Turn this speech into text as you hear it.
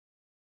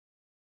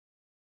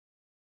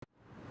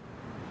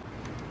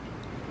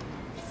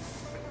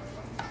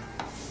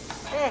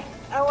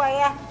啊喂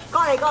啊，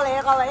過嚟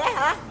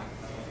啊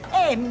嚇！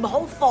誒唔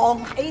好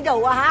放喺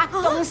度啊嚇，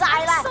凍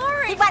曬啦！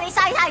點解你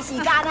嘥太時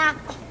間啊？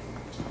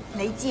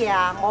你知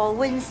啊，我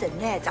Winston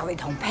咧就係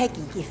同 Peggy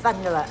結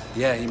婚噶啦。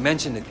Yeah, he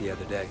mentioned it the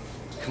other day.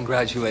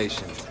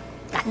 Congratulations.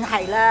 梗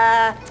係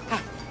啦，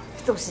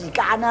到時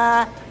間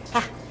啦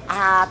嚇。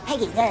阿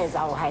Peggy 咧就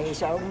係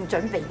想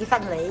準備啲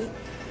婚禮，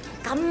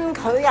咁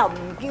佢又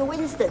唔叫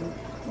Winston，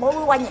 我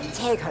會揾人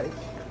車佢。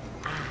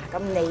咁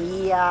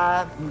你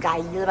唔介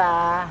意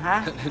啦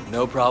嘛嚇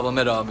No problem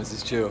at all,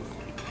 Mrs. Chu.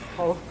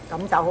 好，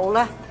咁就好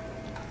啦。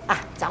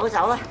走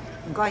啦，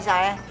唔該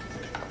晒啊！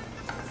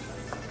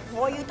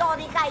我要多啲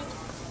雞，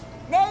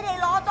你哋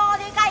攞多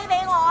啲雞俾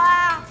我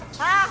啊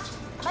嚇！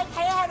咪企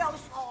喺度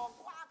傻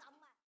瓜咁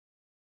啊！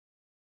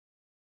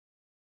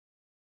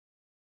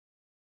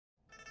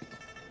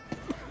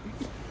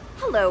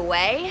 Hello,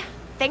 Wei.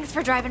 Thanks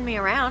for driving me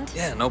around.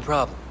 Yeah, no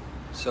problem.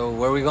 So,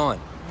 where are we going?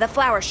 The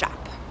flower shop.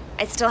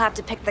 I still have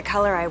to pick the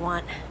color I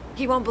want.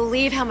 You won't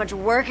believe how much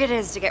work it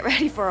is to get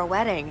ready for a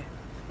wedding.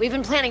 We've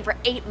been planning for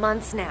 8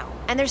 months now,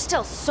 and there's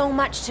still so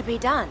much to be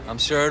done. I'm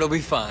sure it'll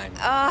be fine.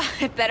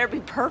 It better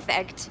be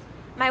perfect.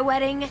 My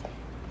wedding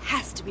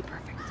has to be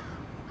perfect.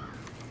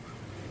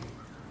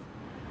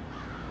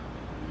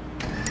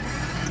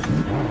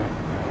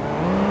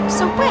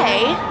 So,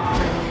 Wei,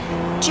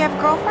 do you have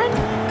a girlfriend?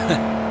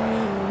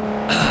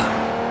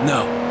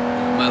 No.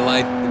 My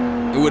life,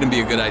 it wouldn't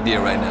be a good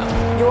idea right now.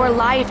 Your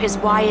life is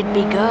why it'd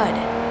be good.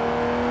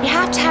 You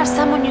have to have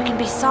someone you can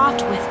be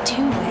soft with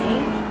too,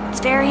 Wei. It's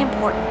very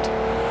important.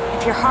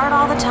 If you're hard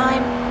all the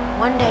time,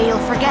 one day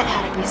you'll forget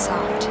how to be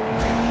soft.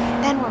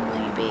 Then where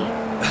will you be?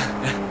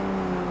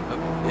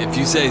 If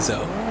you say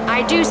so.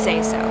 I do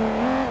say so.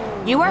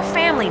 You are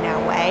family now,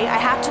 Wei. I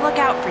have to look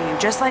out for you,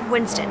 just like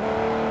Winston.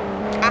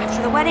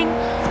 After the wedding,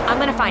 I'm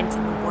gonna find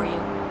someone for you.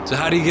 So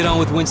how do you get on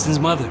with Winston's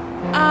mother?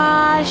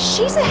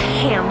 She's a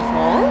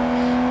handful,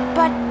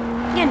 but,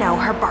 you know,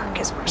 her bark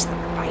is worse than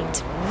her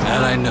bite.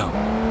 That I know.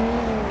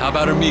 How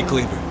about her meat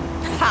cleaver?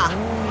 Ha!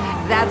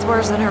 That's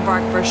worse than her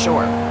bark for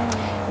sure.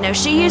 No,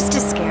 she used to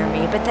scare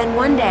me, but then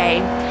one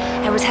day,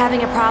 I was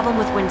having a problem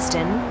with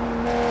Winston.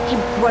 He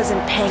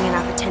wasn't paying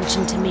enough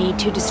attention to me,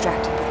 too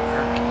distracted with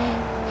work.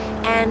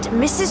 And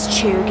Mrs.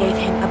 Chu gave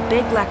him a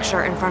big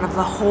lecture in front of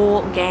the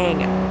whole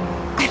gang.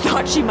 I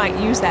thought she might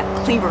use that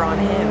cleaver on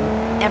him.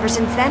 Ever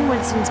since then,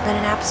 Winston's been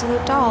an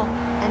absolute doll.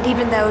 And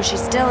even though she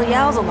still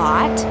yells a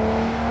lot,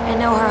 I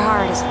know her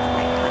heart is in the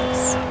right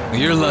place. Well,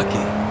 you're lucky,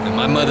 and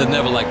my mother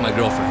never liked my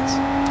girlfriends.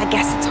 I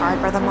guess it's hard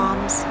for the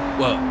moms.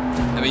 Well,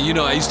 I mean, you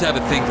know, I used to have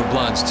a thing for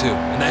blondes too,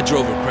 and that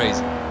drove her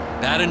crazy.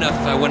 Bad enough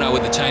if I went out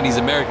with a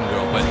Chinese-American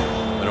girl, but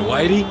a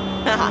whitey?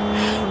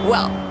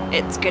 Well,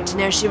 it's good to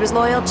know she was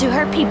loyal to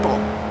her people.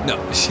 No,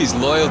 she's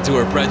loyal to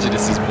her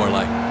prejudices, more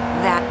like.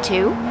 That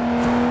too?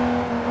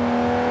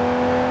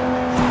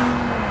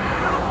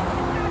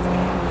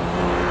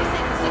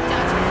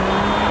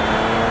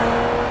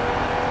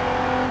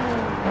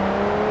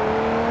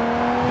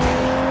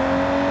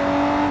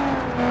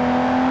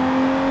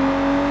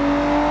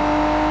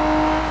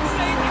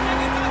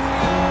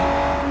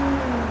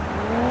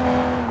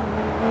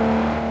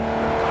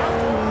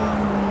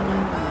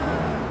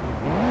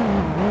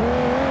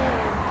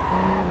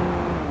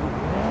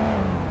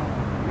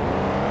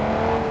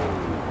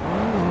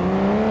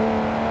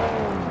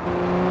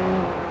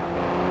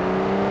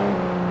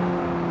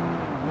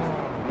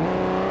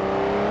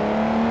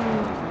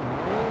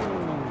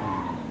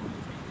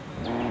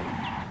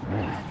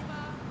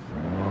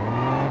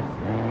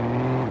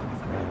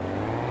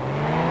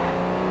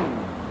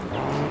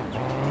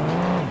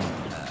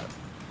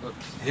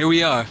 Here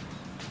we are.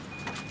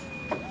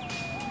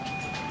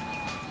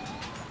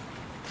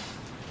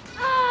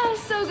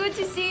 So good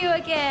to see you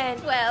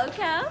again.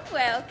 Welcome.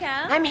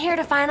 I'm here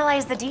to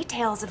finalize the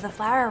details of the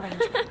flower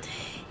arrangement.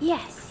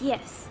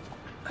 Yes.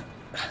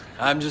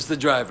 I'm just the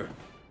driver.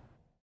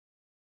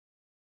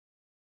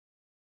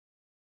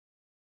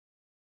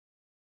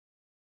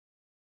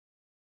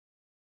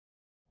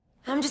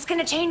 I'm just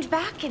gonna change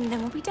back and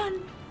then we'll be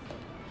done.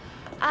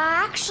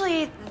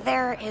 Actually,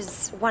 there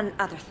is one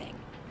other thing.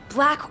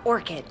 Black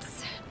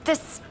orchids.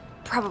 This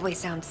probably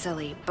sounds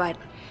silly, but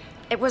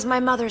it was my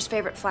mother's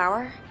favorite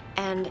flower,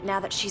 and now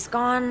that she's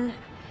gone,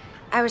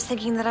 I was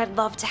thinking that I'd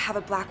love to have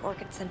a black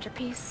orchid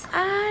centerpiece.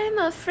 I'm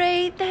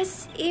afraid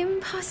that's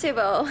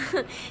impossible.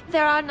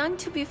 There are none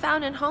to be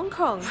found in Hong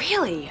Kong.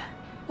 Really?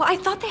 Well, I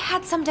thought they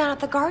had some down at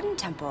the Garden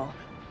Temple.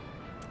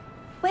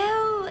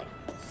 Well,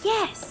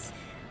 yes,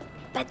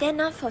 but they're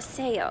not for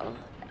sale.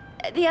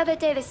 The other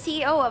day, the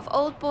CEO of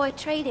Old Boy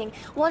Trading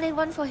wanted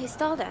one for his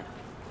daughter.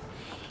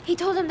 He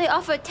told them they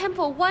offered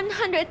Temple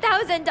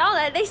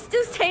 $100,000. They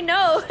still say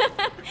no.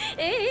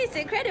 It's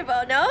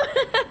incredible, no?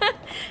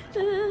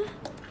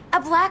 A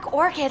black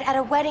orchid at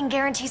a wedding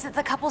guarantees that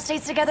the couple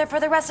stays together for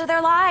the rest of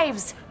their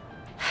lives.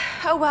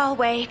 Oh well,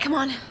 Wei, come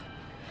on.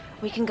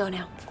 We can go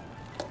now.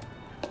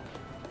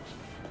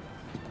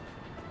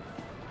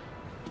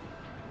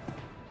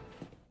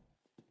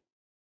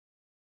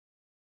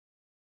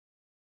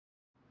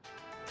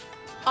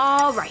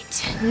 All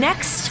right,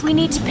 next we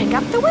need to pick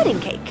up the wedding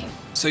cake.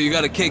 So you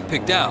got a cake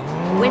picked out?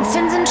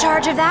 Winston's in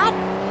charge of that.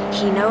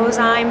 He knows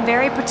I'm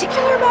very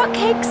particular about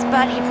cakes,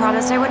 but he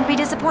promised I wouldn't be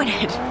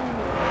disappointed.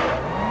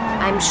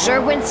 I'm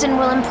sure Winston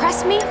will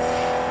impress me.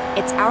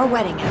 It's our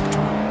wedding, after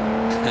all.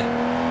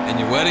 And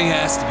your wedding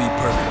has to be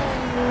perfect.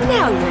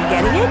 Now you're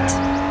getting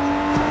it.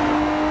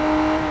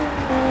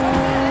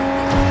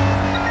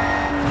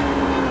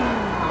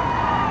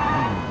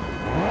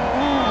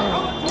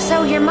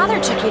 So your mother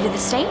took you to the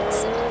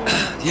States?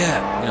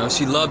 Yeah, you know,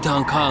 she loved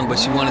Hong Kong, but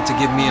she wanted to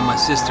give me and my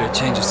sister a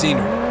change of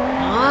scenery.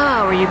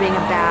 Oh, were you being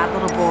a bad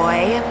little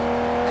boy?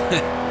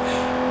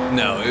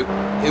 No,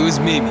 it was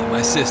Mimi,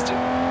 my sister.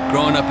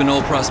 Growing up in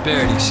Old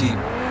Prosperity, she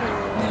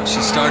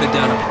started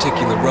down a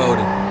particular road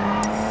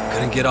and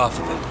couldn't get off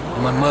of it.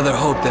 And my mother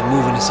hoped that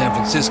moving to San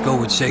Francisco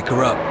would shake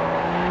her up.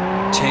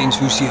 Change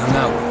who she hung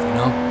out with, you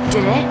know?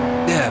 Did it?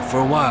 Yeah, for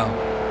a while.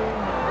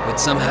 But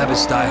some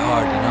habits die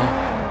hard, you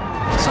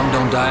know? Some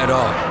don't die at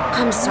all.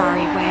 I'm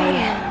sorry,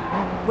 Wei.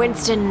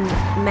 Winston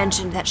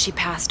mentioned that she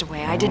passed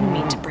away. I didn't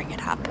mean to bring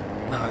it up.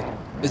 No,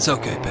 it's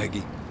okay,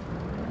 Peggy.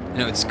 You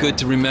know, it's good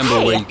to remember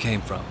where you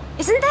came from.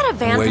 Isn't that a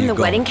van from the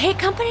wedding cake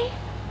company?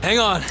 Hang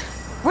on.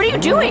 What are you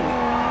doing?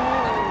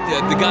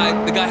 Yeah, the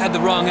guy had the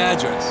wrong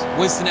address.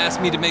 Winston asked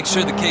me to make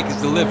sure the cake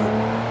is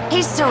delivered.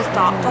 He's so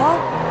thoughtful.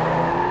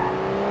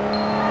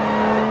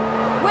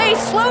 Wait,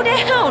 slow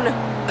down!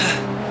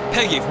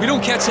 Peggy, if we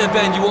don't catch that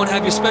van, you won't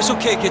have your special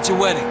cake at your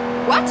wedding.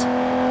 What?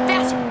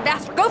 Faster,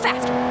 faster, go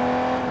faster!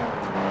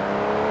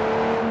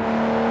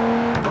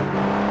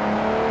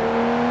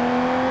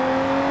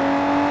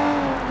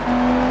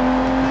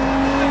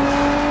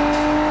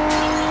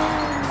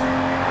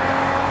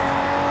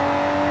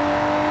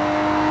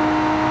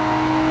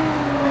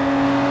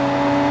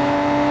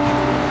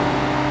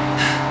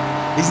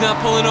 He's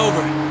not pulling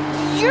over.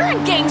 You're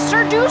a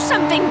gangster. Do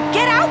something.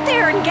 Get out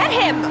there and get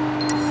him.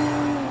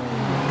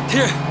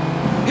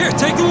 Here,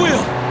 take the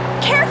wheel.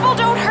 Careful,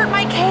 don't hurt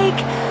my cake.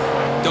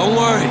 Don't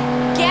worry.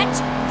 Get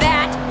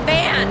that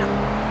van.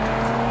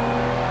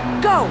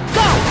 Go,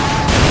 go.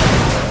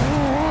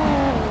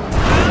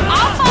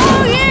 I'll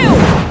follow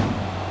you.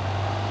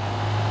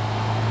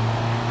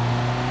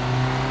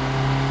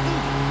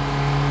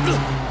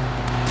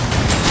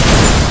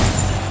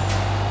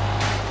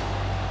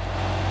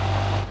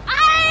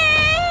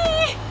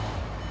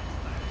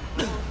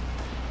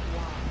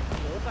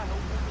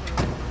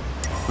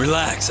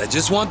 Relax, I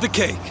just want the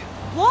cake.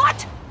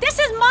 What? This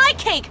is my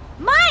cake!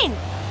 Mine!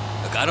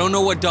 Look, I don't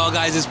know what Dog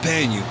Eyes is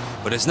paying you,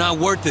 but it's not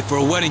worth it for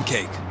a wedding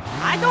cake.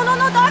 I don't know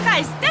no Dog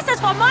Eyes. This is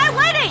for my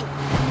wedding.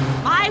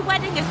 My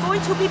wedding is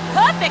going to be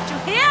perfect, you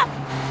hear?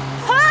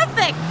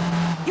 Perfect!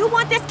 You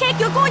want this cake,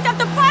 you're going to have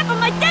to pry from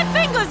my dead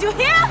fingers, you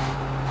hear?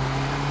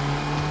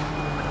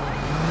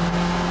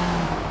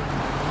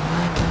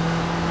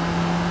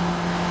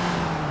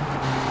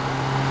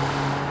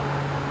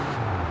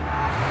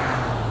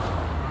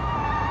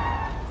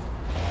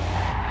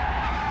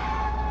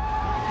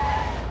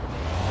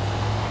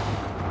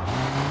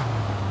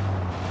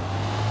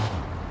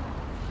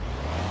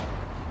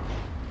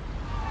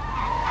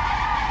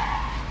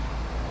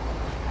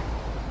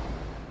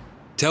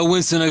 Tell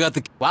Winston I got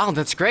the... Wow,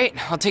 that's great.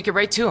 I'll take it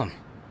right to him.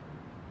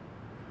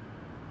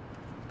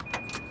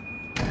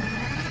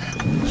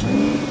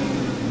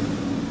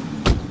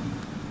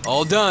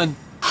 All done.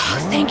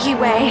 Thank you,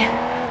 Wei.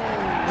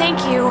 Thank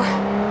you.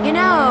 You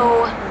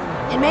know,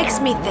 it makes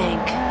me think.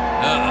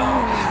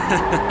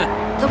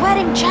 Uh-oh. The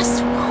wedding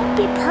just won't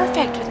be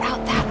perfect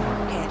without that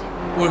orchid.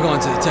 We're going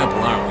to the temple,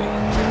 aren't we?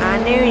 I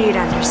knew you'd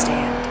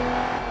understand.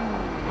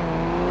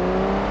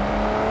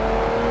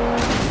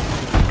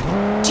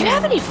 Do you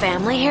have any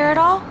family here at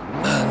all?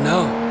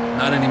 No,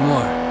 not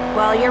anymore.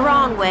 Well, you're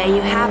wrong, Wei.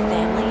 You have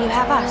family, you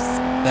have us.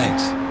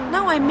 Thanks.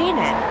 No, I mean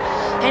it.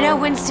 I know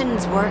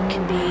Winston's work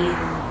can be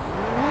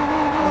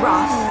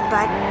rough,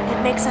 but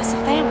it makes us a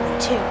family,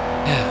 too.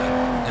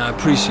 Yeah, I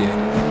appreciate it.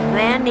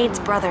 Man needs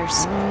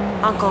brothers,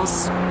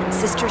 uncles, and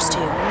sisters, too.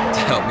 To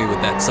help me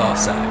with that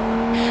soft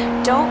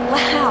side. Don't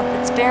laugh,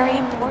 it's very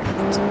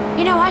important.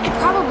 You know, I could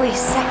probably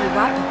set you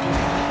up if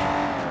you...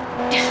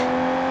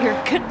 You're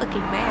a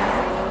good-looking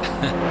man.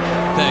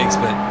 Thanks,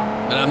 but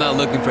I'm not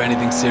looking for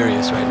anything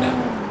serious right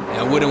now.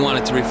 I wouldn't want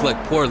it to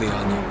reflect poorly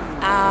on you.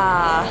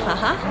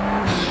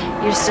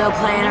 You're still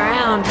playing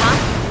around, huh?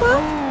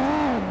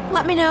 Well,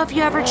 let me know if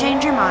you ever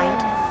change your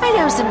mind. I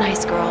know some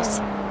nice girls.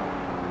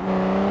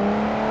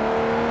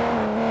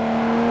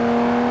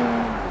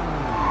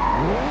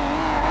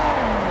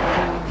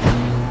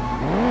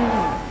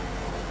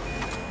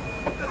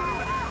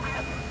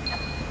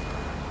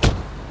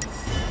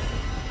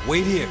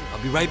 Wait here,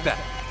 I'll be right back.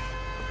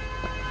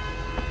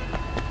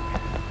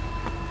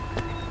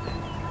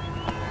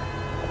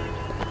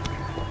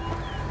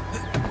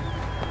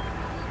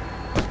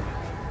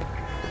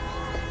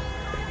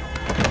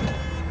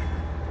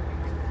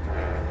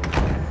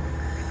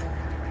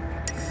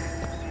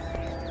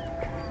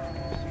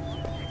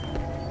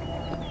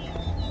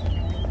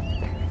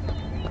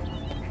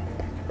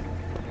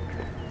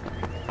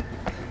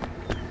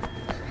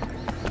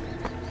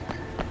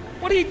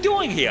 What are you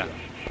doing here?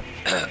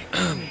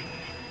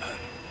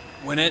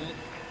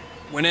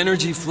 When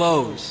energy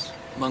flows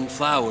among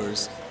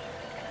flowers,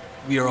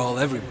 we are all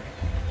everywhere.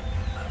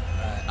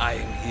 I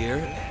am here,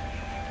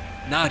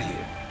 not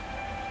here.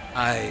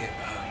 I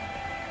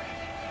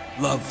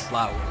love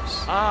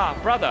flowers. Ah,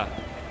 brother.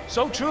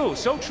 So true,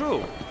 so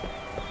true.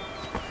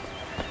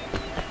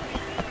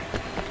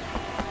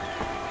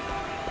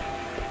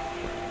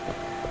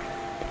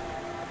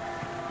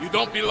 You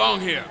don't belong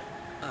here.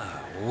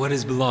 What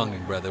is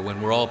belonging, brother,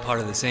 when we're all part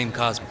of the same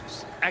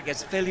cosmos? I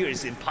guess failure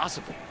is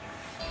impossible.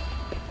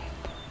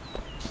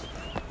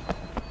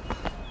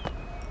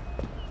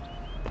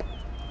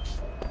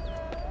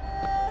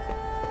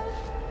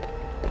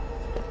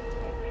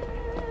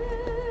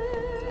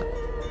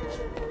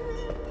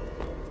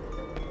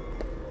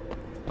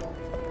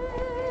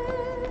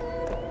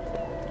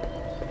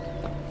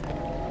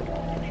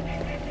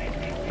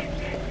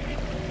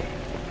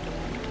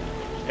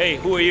 Hey,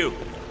 who are you?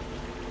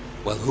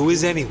 Well, who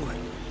is anyone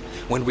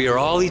when we are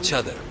all each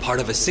other, part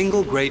of a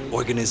single great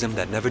organism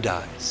that never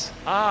dies?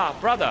 Ah,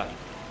 brother.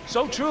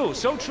 So true,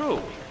 so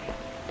true.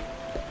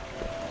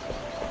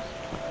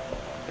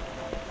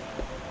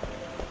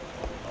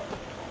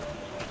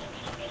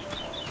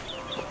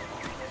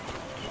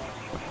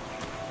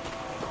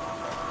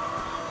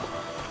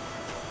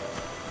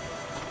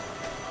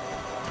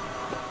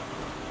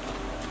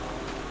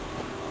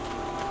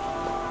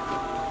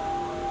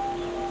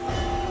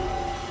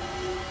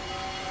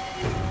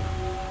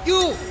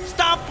 You!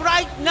 Stop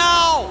right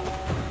now!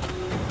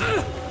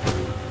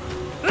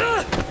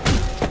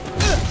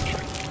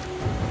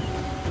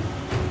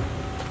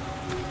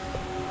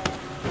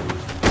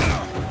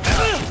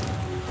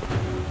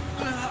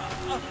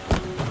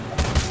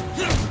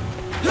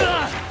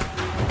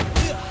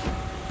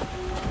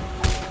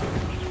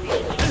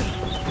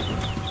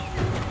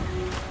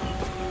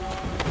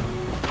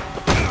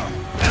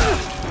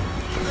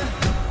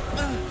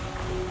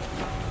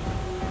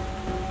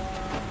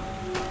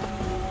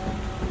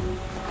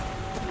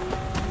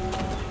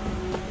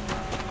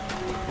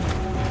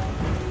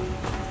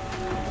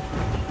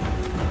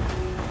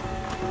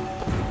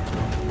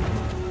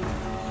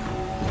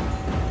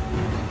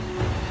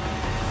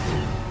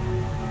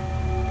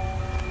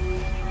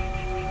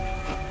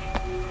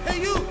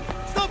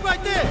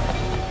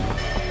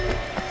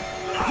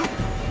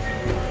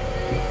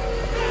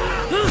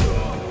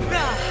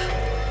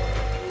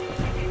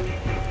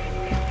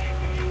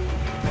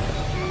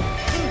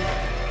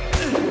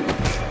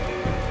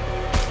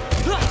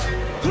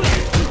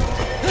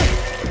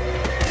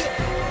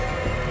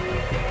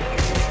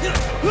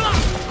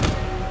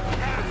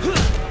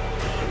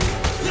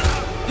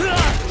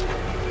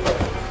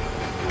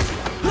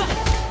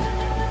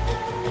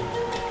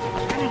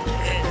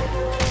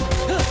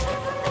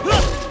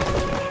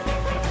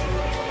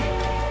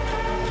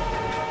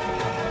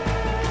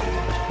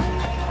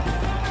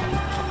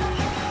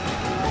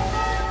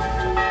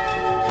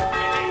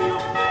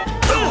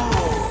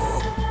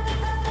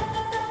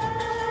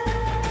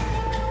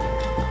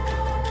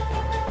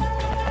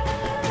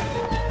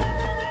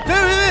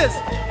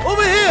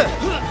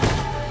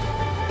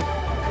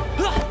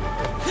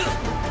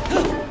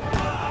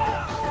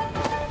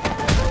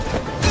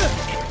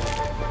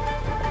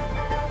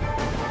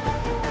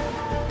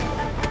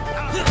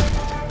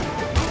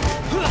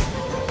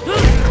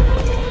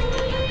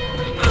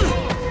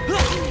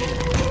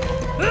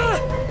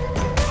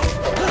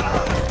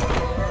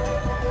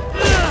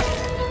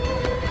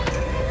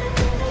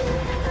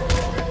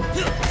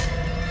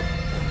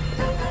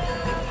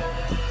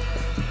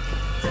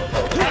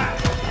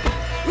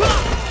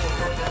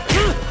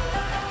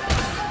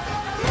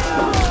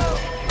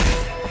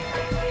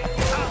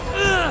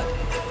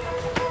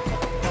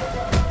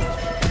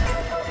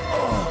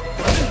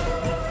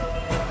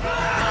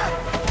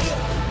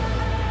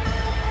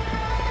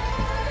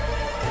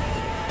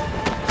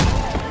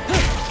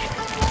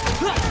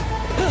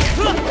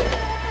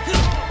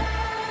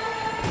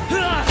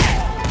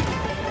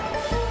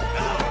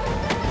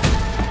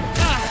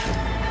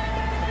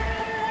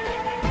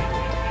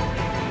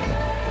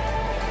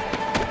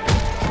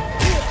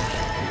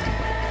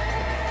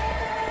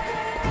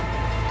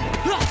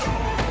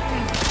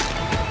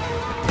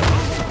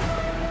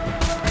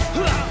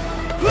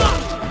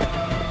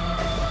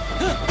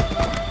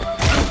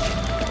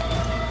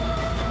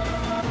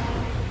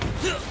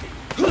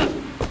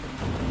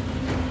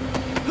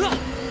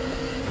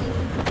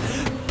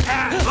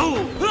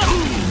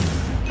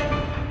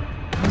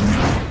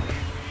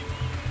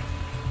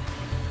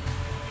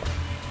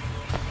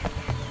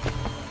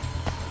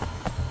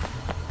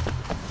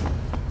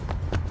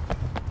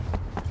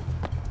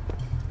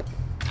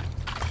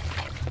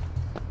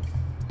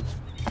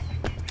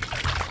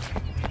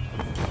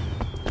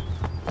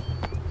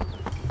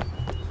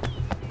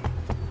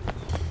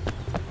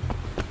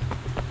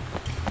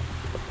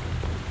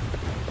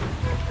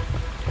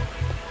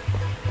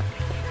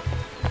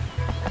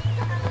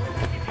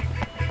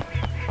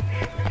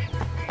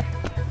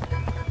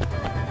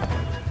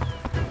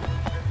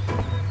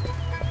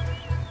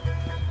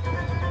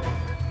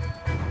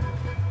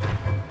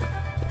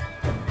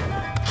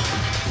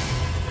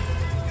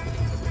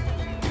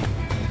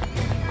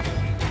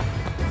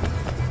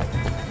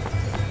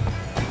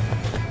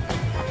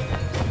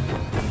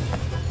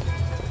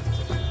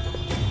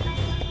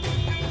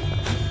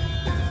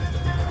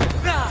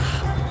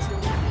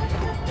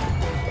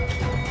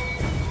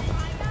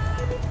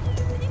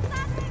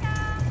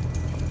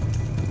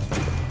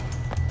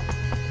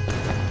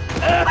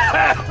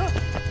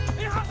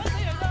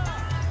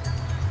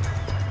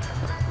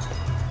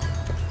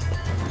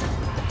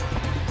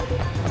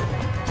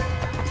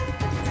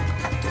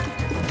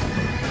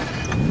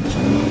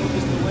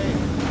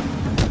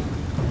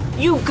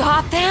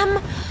 got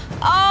them?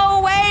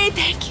 Oh, Wei,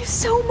 thank you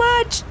so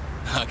much.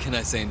 How can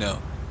I say no?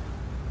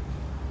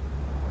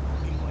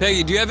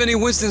 Peggy, do you have any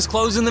Winston's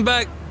clothes in the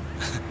back?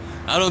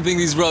 I don't think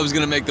these robes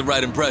gonna make the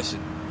right impression.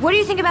 What do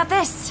you think about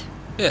this?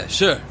 Yeah,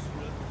 sure.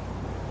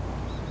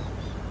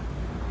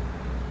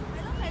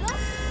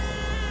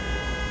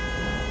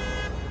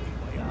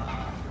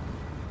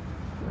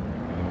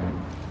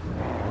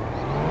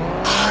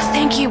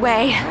 Thank you,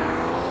 Wei.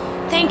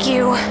 Thank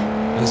you.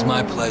 It was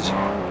my pleasure.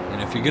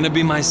 And if you're gonna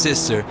be my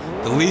sister,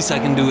 the least I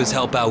can do is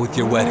help out with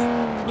your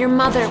wedding. Your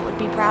mother would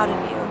be proud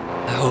of you.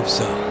 I hope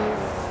so.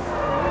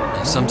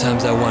 Now,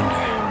 sometimes I wonder.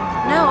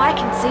 No, I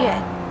can see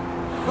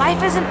it.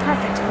 Life isn't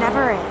perfect, it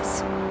never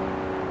is.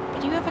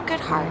 But you have a good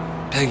heart.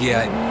 Peggy,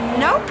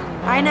 Nope.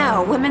 I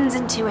know, women's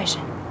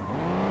intuition.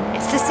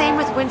 It's the same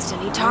with Winston.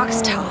 He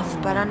talks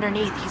tough, but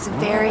underneath he's a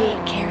very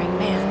caring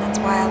man. That's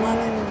why I love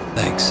him.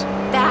 Thanks.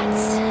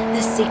 That's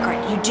the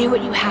secret. You do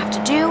what you have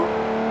to do,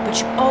 but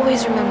you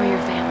always remember your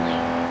family.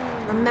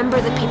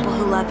 Remember the people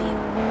who love you.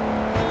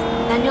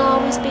 Then you'll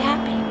always be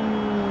happy.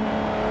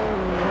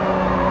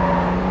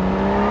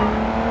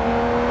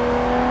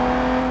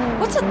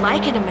 What's it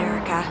like in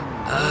America?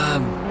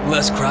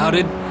 Less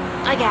crowded.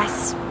 I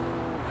guess.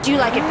 Do you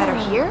like it better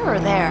here or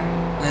there?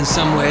 In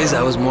some ways,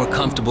 I was more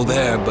comfortable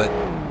there, but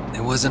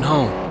it wasn't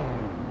home.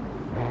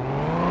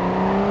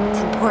 It's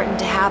important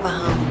to have a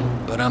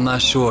home. But I'm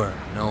not sure.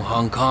 No,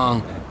 Hong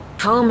Kong.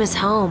 Home is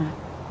home.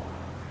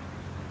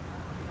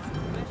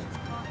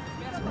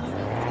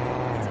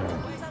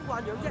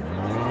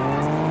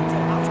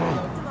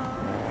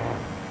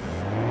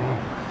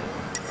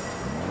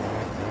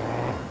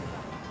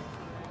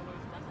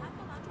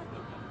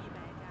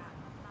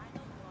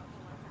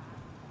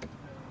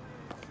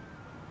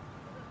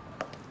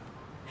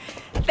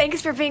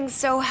 Thanks for being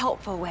so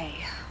helpful, Wei.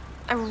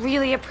 I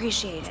really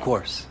appreciate it. Of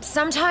course.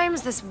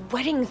 Sometimes this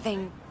wedding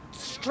thing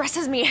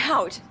stresses me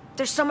out.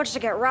 There's so much to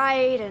get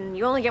right, and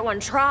you only get one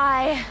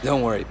try.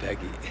 Don't worry,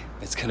 Peggy.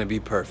 It's gonna be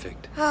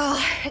perfect.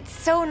 Oh, it's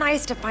so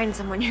nice to find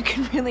someone you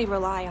can really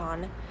rely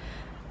on.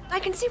 I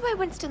can see why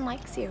Winston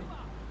likes you.